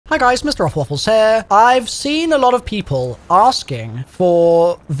Hi guys, MrRoflWaffles here. I've seen a lot of people asking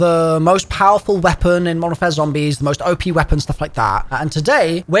for the most powerful weapon in Modern Warfare Zombies, the most OP weapon, stuff like that. And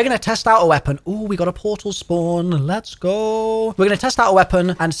today, we're going to test out a weapon. Ooh, we got a portal spawn. Let's go. We're going to test out a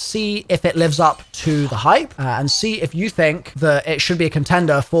weapon and see if it lives up to the hype and see if you think that it should be a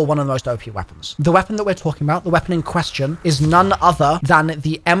contender for one of the most OP weapons. The weapon that we're talking about, the weapon in question, is none other than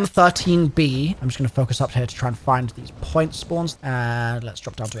the M13B. I'm just going to focus up here to try and find these point spawns. And let's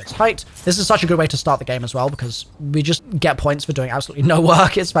drop down to its height. This is such a good way to start the game as well because we just get points for doing absolutely no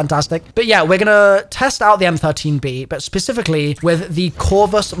work. It's fantastic. But yeah, we're gonna test out the M13B, but specifically with the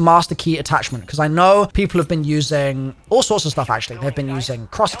Corvus Masterkey attachment, because I know people have been using all sorts of stuff. Actually, they've been using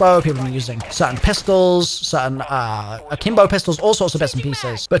crossbow, people have been using certain pistols, certain akimbo pistols, all sorts of bits and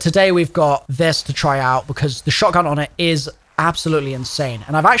pieces. But today we've got this to try out because the shotgun on it is absolutely insane.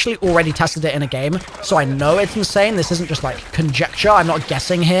 And I've actually already tested it in a game, so I know it's insane. This isn't just like conjecture. I'm not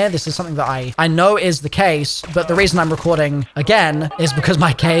guessing here. This is something that I know is the case, but the reason I'm recording again is because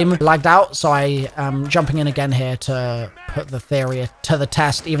my game lagged out, so I am jumping in again here to put the theory to the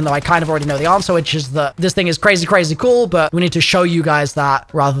test, even though I kind of already know the answer, which is that this thing is crazy, crazy cool, but we need to show you guys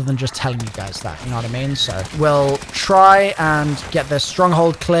that rather than just telling you guys that, you know what I mean? So we'll try and get this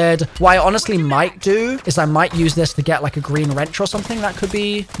stronghold cleared. What I honestly might do is I might use this to get like a green wrench or something that could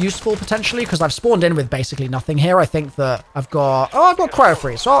be useful potentially, because I've spawned in with basically nothing here. I think that I've got cryo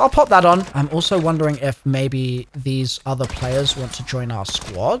free, so I'll pop that on. I'm also wondering if maybe these other players want to join our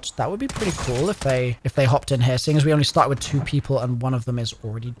squad. That would be pretty cool if they hopped in here, seeing as we only started with 2 people and one of them is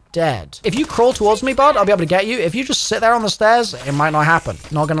already dead. If you crawl towards me, bud, I'll be able to get you. If you just sit there on the stairs, it might not happen.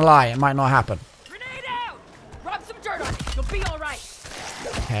 Not gonna lie, it might not happen. Grenade out! Rub some dirt on it. You'll be all right.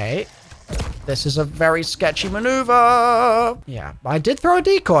 Okay. This is a very sketchy maneuver. Yeah, I did throw a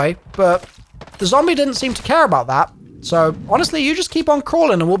decoy, but the zombie didn't seem to care about that. So honestly, you just keep on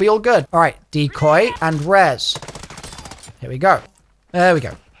crawling and we'll be all good. All right, decoy and res. Here we go. There we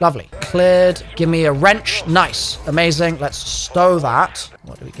go. Lovely. Cleared. Give me a wrench. Nice. Amazing. Let's stow that.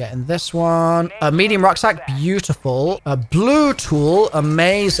 What do we get in this one? A medium rucksack. Beautiful. A blue tool.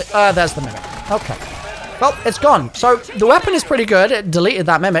 Amazing. There's the mimic. Okay. Well, it's gone. So the weapon is pretty good. It deleted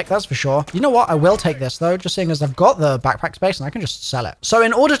that mimic, that's for sure. You know what? I will take this though, just seeing as I've got the backpack space and I can just sell it. So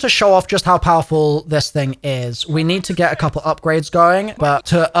in order to show off just how powerful this thing is, we need to get a couple upgrades going, but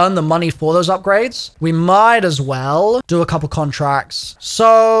to earn the money for those upgrades, we might as well do a couple contracts.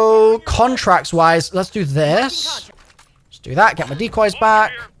 So contracts wise, let's do this. Let's do that. Get my decoys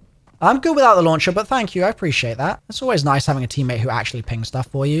back. I'm good without the launcher, but thank you. I appreciate that. It's always nice having a teammate who actually pings stuff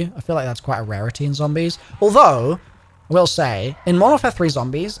for you. I feel like that's quite a rarity in zombies. Although, I will say, in Modern Warfare 3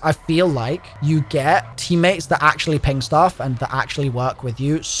 Zombies, I feel like you get teammates that actually ping stuff and that actually work with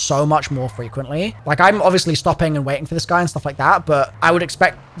you so much more frequently. Like, I'm obviously stopping and waiting for this guy and stuff like that, but I would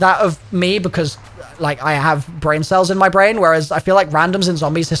expect that of me because, like, I have brain cells in my brain, whereas I feel like randoms in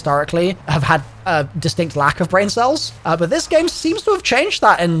zombies historically have had a distinct lack of brain cells. But this game seems to have changed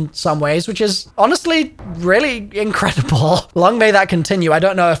that in some ways, which is honestly really incredible. Long may that continue. I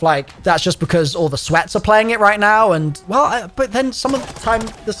don't know if, like, that's just because all the sweats are playing it right now and, well, but then some of the time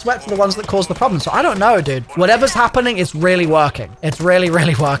the sweats are the ones that cause the problem. So I don't know, dude. Whatever's happening, it's really working. It's really,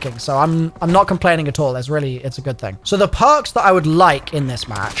 really working. So I'm not complaining at all. It's a good thing. So the perks that I would like in this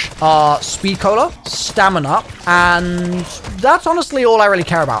match are speed cola, stamina, and that's honestly all I really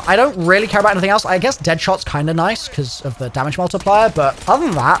care about. I don't really care about anything else. I guess Deadshot's kind of nice because of the damage multiplier, but other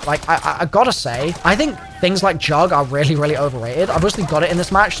than that, like, I gotta say, I think things like Jug are really, really overrated. I've obviously got it in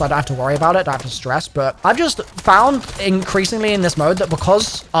this match, so I don't have to worry about it, don't have to stress, but I've just found increasingly in this mode that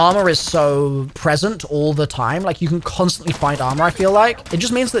because armor is so present all the time, like, you can constantly find armor, I feel like. It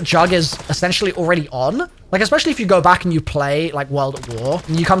just means that Jug is essentially already on. Like, especially if you go back and you play, like, World at War,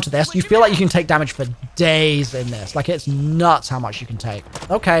 and you come to this, you feel like you can take damage for days in this. Like, it's nuts how much you can take.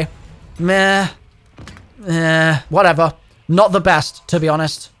 Okay. Meh. Whatever. Not the best, to be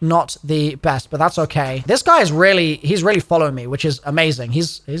honest. Not the best, but that's okay. This guy is he's really following me, which is amazing.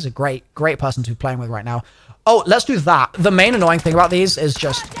 He's a great person to be playing with right now. Oh, let's do that. The main annoying thing about these is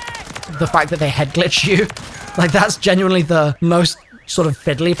just the fact that they head glitch you. Like, that's genuinely the most sort of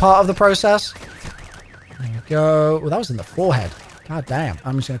fiddly part of the process. There we go. Well, that was in the forehead. God damn.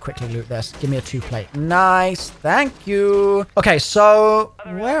 I'm just going to quickly loot this. Give me a 2-plate. Nice. Thank you. Okay, so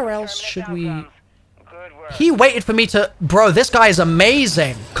where else should we... He waited for me to... Bro, this guy is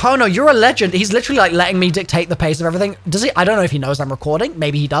amazing. Kono, you're a legend. He's literally, like, letting me dictate the pace of everything. Does he? I don't know if he knows I'm recording.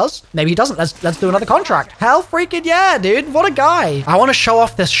 Maybe he does. Maybe he doesn't. Let's do another contract. Hell freaking yeah, dude. What a guy. I want to show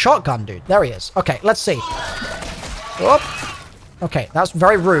off this shotgun, dude. There he is. Okay, let's see. Whoop. Okay, that's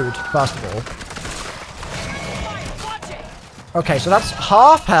very rude, first of all. Okay, so that's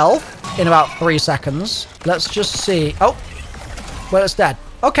half health in about 3 seconds. Let's just see. Oh, well, it's dead.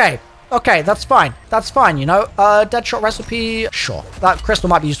 Okay. Okay, that's fine. That's fine, you know. Deadshot recipe, sure. That crystal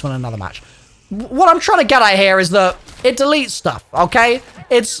might be useful in another match. What I'm trying to get at here is that it deletes stuff, okay?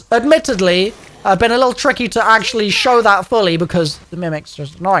 It's admittedly been a little tricky to actually show that fully because the mimic's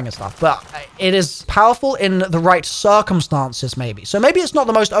just annoying and stuff, but it is powerful in the right circumstances, maybe. So maybe it's not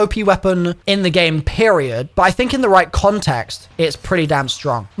the most OP weapon in the game, period, but I think in the right context, it's pretty damn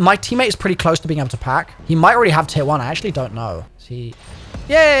strong. My teammate is pretty close to being able to pack. He might already have tier 1. I actually don't know.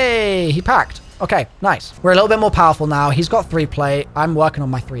 Yay! He packed. Okay, nice. We're a little bit more powerful now. He's got 3-plate. I'm working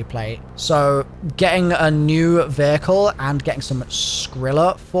on my 3-plate. So getting a new vehicle and getting some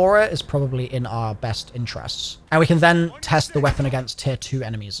Skrilla for it is probably in our best interests. And we can then test the weapon against tier 2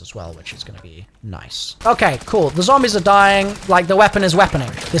 enemies as well, which is going to be nice. Okay, cool. The zombies are dying. Like, the weapon is weaponing.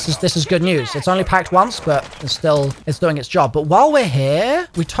 This is good news. It's only packed once, but it's doing its job. But while we're here,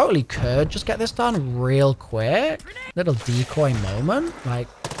 we totally could just get this done real quick. Little decoy moment. Like,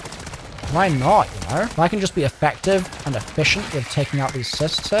 why not, you know? If I can just be effective and efficient with taking out these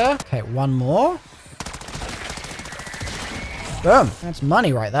cysts here. Okay, one more. Boom. That's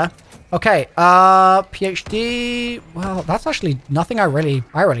money right there. Okay, PhD. Well, that's actually nothing I really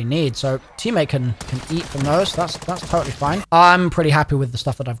need. So teammate can eat from those. That's totally fine. I'm pretty happy with the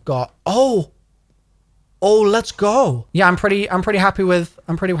stuff that I've got. Oh, let's go. Yeah, I'm pretty happy with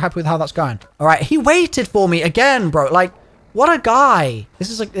how that's going. All right, he waited for me again, bro. Like, what a guy.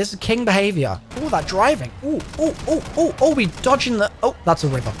 This is king behavior. Oh, that driving. Oh, we dodging the... Oh, that's a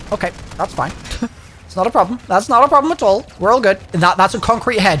river. Okay, that's fine. It's not a problem. That's not a problem at all. We're all good. That's a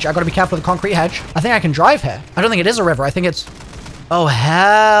concrete hedge. I gotta be careful with the concrete hedge. I think I can drive here. I don't think it is a river. I think it's... Oh,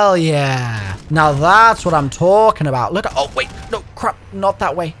 hell yeah. Now that's what I'm talking about. Look at... Oh, wait. No, crap. Not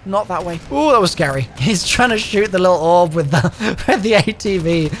that way. Not that way. Ooh, that was scary. He's trying to shoot the little orb with the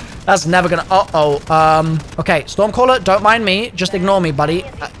ATV. That's never gonna... Okay, Stormcaller, don't mind me. Just ignore me, buddy.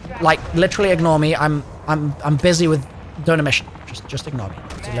 Like, literally ignore me. I'm busy with doing a mission. Just ignore me.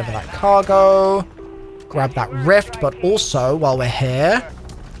 Deliver that cargo. Grab that rift, but also, while we're here...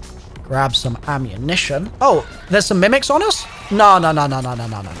 Grab some ammunition. Oh, there's some mimics on us? No. I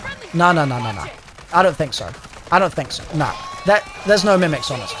don't think so. No. There's no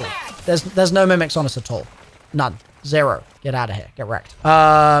mimics on us, dude. There's no mimics on us at all. None. Zero. Get out of here. Get wrecked.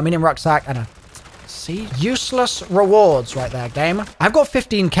 Medium rucksack. I don't know. See? Useless rewards right there, game. I've got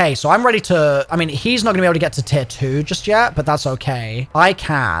 15k, so I'm ready to... I mean, he's not going to be able to get to tier 2 just yet, but that's okay. I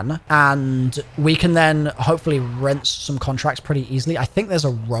can, and we can then hopefully rinse some contracts pretty easily. I think there's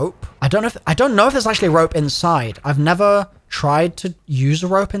a rope. I don't know if there's actually a rope inside. I've never tried to use a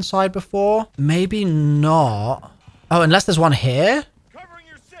rope inside before. Maybe not. Oh, unless there's one here? Covering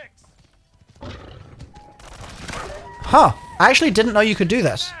your 6. Huh. I actually didn't know you could do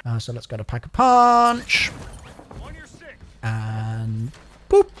this. So let's go to Pack-a-Punch. And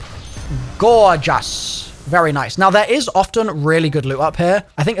boop. Gorgeous. Very nice. Now, there is often really good loot up here.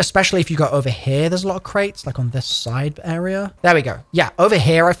 I think especially if you go over here, there's a lot of crates, like on this side area. There we go. Yeah, over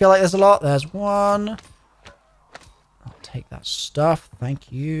here, I feel like there's a lot. There's one. I'll take that stuff.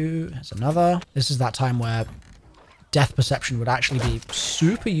 Thank you. There's another. This is that time where death perception would actually be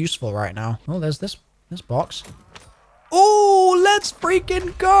super useful right now. Oh, there's this box. Oh, let's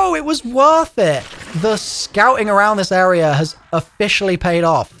freaking go. It was worth it. The scouting around this area has officially paid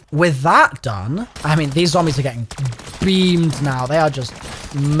off. With that done, I mean, these zombies are getting beamed now. They are just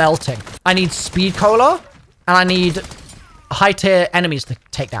melting. I need speed cola and I need high tier enemies to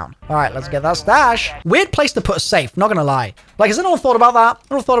take down. All right, let's get that stash. Weird place to put a safe, not gonna lie. Like, has anyone thought about that?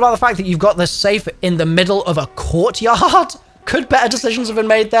 Anyone thought about the fact that you've got this safe in the middle of a courtyard? Could better decisions have been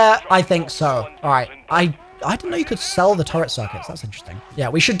made there? I think so. All right, I didn't know you could sell the turret circuits. That's interesting. Yeah,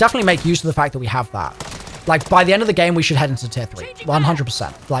 we should definitely make use of the fact that we have that. Like, by the end of the game, we should head into tier 3.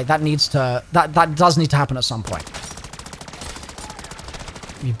 100%. Like, that needs to... That does need to happen at some point.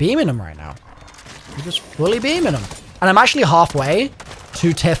 You're beaming them right now. You're just fully beaming them. And I'm actually halfway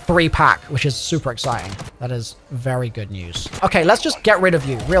to tier 3 pack, which is super exciting. That is very good news. Okay, let's just get rid of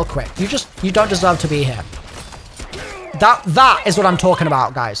you real quick. You don't deserve to be here. That is what I'm talking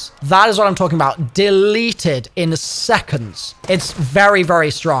about, guys. That is what I'm talking about. Deleted in seconds. It's very, very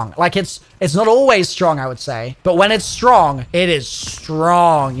strong. Like, it's not always strong, I would say. But when it's strong, it is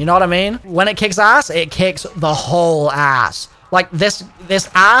strong. You know what I mean? When it kicks ass, it kicks the whole ass. Like, this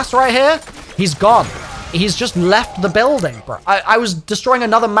ass right here, he's gone. He's just left the building, bro. I was destroying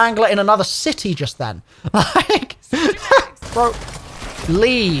another mangler in another city just then. Like, bro,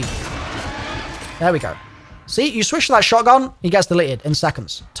 leave. There we go. See, you switch to that shotgun, he gets deleted in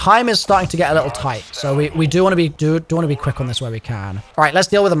seconds. Time is starting to get a little tight, so we do want to be quick on this where we can. All right, let's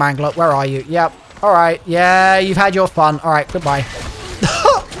deal with the mangler. Where are you? Yep. All right. Yeah, you've had your fun. All right, goodbye.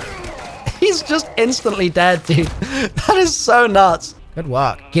 He's just instantly dead, dude. That is so nuts. Good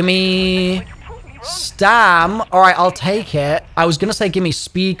work. Gimme Stam. All right, I'll take it. I was gonna say gimme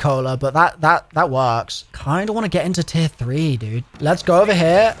Speed Cola, but that works. Kind of want to get into tier 3, dude. Let's go over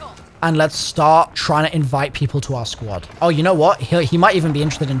here and let's start trying to invite people to our squad. Oh, you know what? He might even be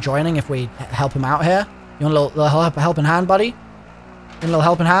interested in joining if we help him out here. You want a little helping hand, buddy? You want a little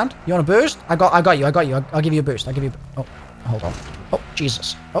helping hand? You want a boost? I got you. I'll give you a boost. I'll give you. Oh, hold on. Oh,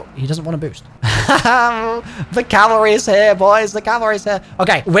 Jesus. Oh, he doesn't want a boost. The cavalry is here, boys. The cavalry is here.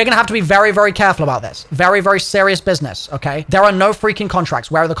 Okay, we're going to have to be very, very careful about this. Very, very serious business, okay? There are no freaking contracts.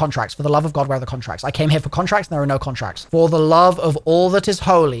 Where are the contracts? For the love of God, where are the contracts? I came here for contracts and there are no contracts. For the love of all that is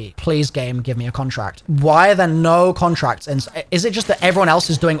holy, please, game, give me a contract. Why are there no contracts? And is it just that everyone else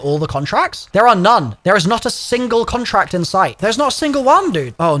is doing all the contracts? There are none. There is not a single contract in sight. There's not a single one,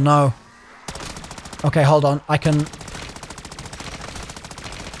 dude. Oh, no. Okay, hold on. I can...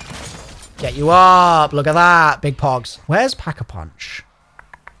 get you up. Look at that. Big pogs. Where's Pack-a-Punch?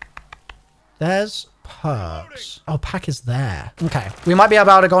 There's perks. Oh, Pack is there. Okay. We might be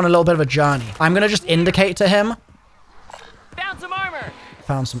about to go on a little bit of a journey. I'm going to just indicate to him. Found some armor.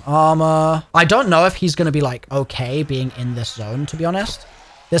 Found some armor. I don't know if he's going to be like, okay, being in this zone, to be honest.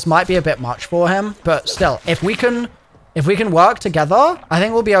 This might be a bit much for him, but still, if we can work together, I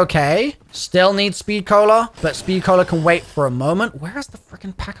think we'll be okay. Still need Speed Cola, but Speed Cola can wait for a moment. Where is the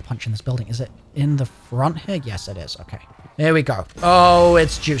freaking Pack-a-Punch in this building? Is it in the front here? Yes, it is. Okay. Here we go. Oh,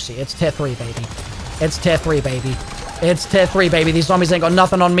 it's juicy. It's tier 3, baby. It's tier 3, baby. It's tier 3, baby. These zombies ain't got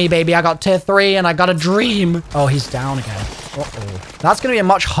nothing on me, baby. I got tier 3 and I got a dream. Oh, he's down again. Uh-oh. That's going to be a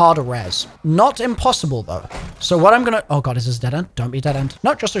much harder res. Not impossible, though. So what I'm going to... oh, God, is this dead end? Don't be dead end.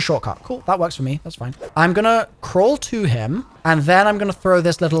 No, just a shortcut. Cool. That works for me. That's fine. I'm going to crawl to him, and then I'm going to throw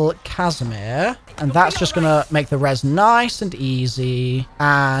this little Casimir, and that's just going to make the res nice and easy.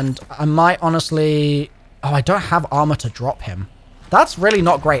 And I might honestly... oh, I don't have armor to drop him. That's really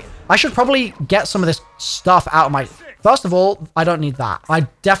not great. I should probably get some of this stuff out of my... first of all, I don't need that. I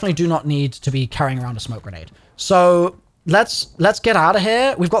definitely do not need to be carrying around a smoke grenade. So... let's get out of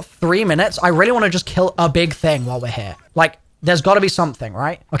here. We've got 3 minutes. I really want to just kill a big thing while we're here. Like, there's got to be something,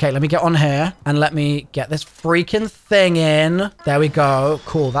 right? Okay, let me get on here and let me get this freaking thing in. There we go.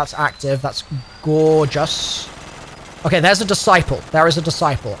 Cool. That's active. That's gorgeous. Okay, there's a disciple. There is a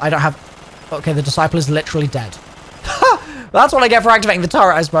disciple. I don't have... okay, the disciple is literally dead. That's what I get for activating the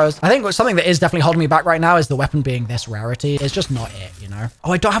turret, I suppose. I think something that is definitely holding me back right now is the weapon being this rarity. It's just not it, you know?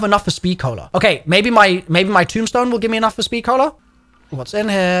 Oh, I don't have enough for Speed Cola. Okay, maybe my tombstone will give me enough for Speed Cola. What's in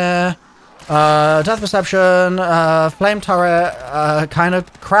here? Death perception, flame turret, kind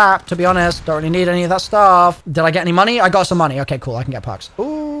of crap, to be honest. Don't really need any of that stuff. Did I get any money? I got some money. Okay, cool. I can get perks.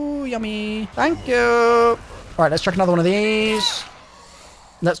 Ooh, yummy. Thank you. All right, let's check another one of these.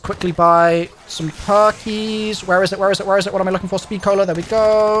 Let's quickly buy some perkies. Where is it? Where is it? Where is it? What am I looking for? Speed Cola. There we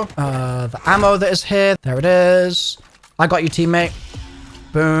go. The ammo that is here. There it is. I got you, teammate.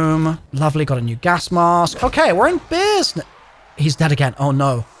 Boom. Lovely. Got a new gas mask. Okay, we're in business. He's dead again. Oh,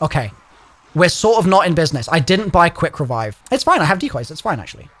 no. Okay. We're sort of not in business. I didn't buy quick revive. It's fine. I have decoys. It's fine,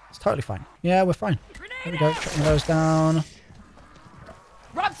 actually. It's totally fine. Yeah, we're fine. There we go. Chucking those down.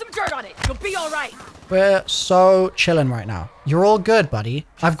 Rub some dirt on it. You'll be all right. We're so chilling right now. You're all good, buddy.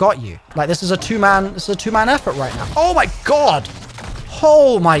 I've got you. Like, this is a two-man effort right now. Oh my God.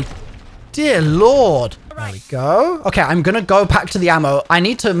 Oh my dear Lord. There we go. Okay, I'm gonna go back to the ammo. I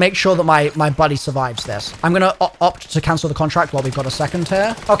need to make sure that my buddy survives this. I'm gonna opt to cancel the contract while we've got a second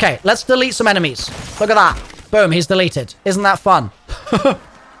here. Okay, let's delete some enemies. Look at that. Boom, he's deleted. Isn't that fun?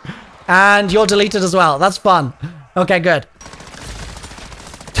 And you're deleted as well. That's fun. Okay, good.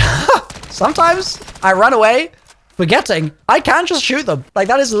 Sometimes I run away, forgetting I can't just shoot them. Like,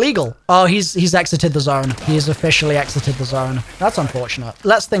 that is illegal. Oh, he's exited the zone. He's officially exited the zone. That's unfortunate.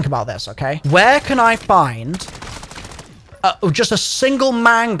 Let's think about this, okay? Where can I find just a single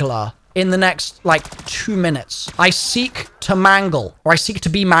mangler in the next, like, 2 minutes? I seek to mangle, or I seek to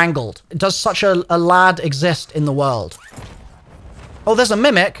be mangled. Does such a lad exist in the world? Oh, there's a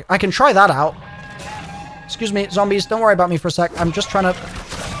mimic. I can try that out. Excuse me, zombies. Don't worry about me for a sec. I'm just trying to...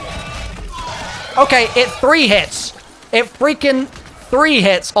 okay, it 3 hits. It freaking 3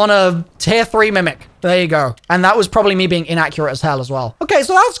 hits on a tier 3 mimic. There you go. And that was probably me being inaccurate as hell as well. Okay,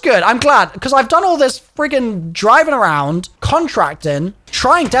 so that's good. I'm glad because I've done all this friggin' driving around, contracting,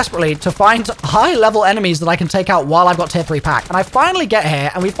 trying desperately to find high-level enemies that I can take out while I've got tier 3 pack. And I finally get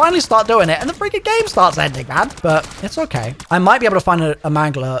here and we finally start doing it and the freaking game starts ending, man. But it's okay. I might be able to find a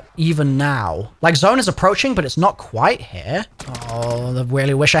mangler even now. Like, zone is approaching, but it's not quite here. Oh, I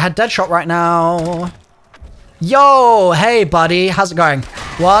really wish I had Deadshot right now. Yo, hey, buddy. How's it going?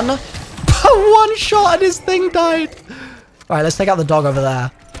 One shot and his thing died. All right, let's take out the dog over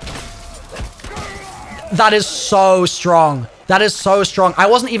there. That is so strong. That is so strong. I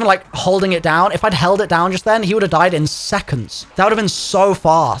wasn't even like holding it down. If I'd held it down just then, he would have died in seconds. That would have been so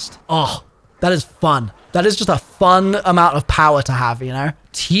fast. Oh, that is fun. That is just a fun amount of power to have, you know?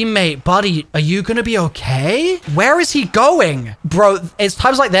 Teammate, buddy, are you gonna be okay? Where is he going? Bro, it's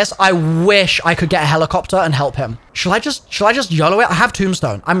times like this, I wish I could get a helicopter and help him. Shall I just YOLO it? I have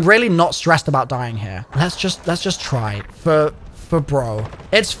Tombstone. I'm really not stressed about dying here. Let's just try for bro.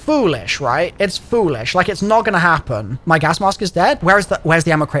 It's foolish, right? It's foolish. Like, it's not gonna happen. My gas mask is dead. Where's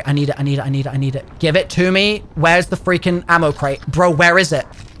the ammo crate? I need it. Give it to me. Where's the freaking ammo crate? Bro, where is it?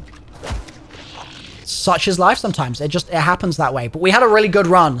 Such is life sometimes. It happens that way. But we had a really good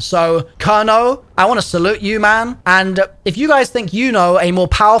run. So, Kerno, I want to salute you, man. And if you guys think you know a more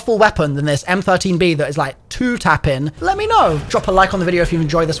powerful weapon than this M13B that is like 2 tap in, let me know. Drop a like on the video if you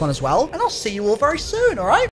enjoyed this one as well. And I'll see you all very soon, all right?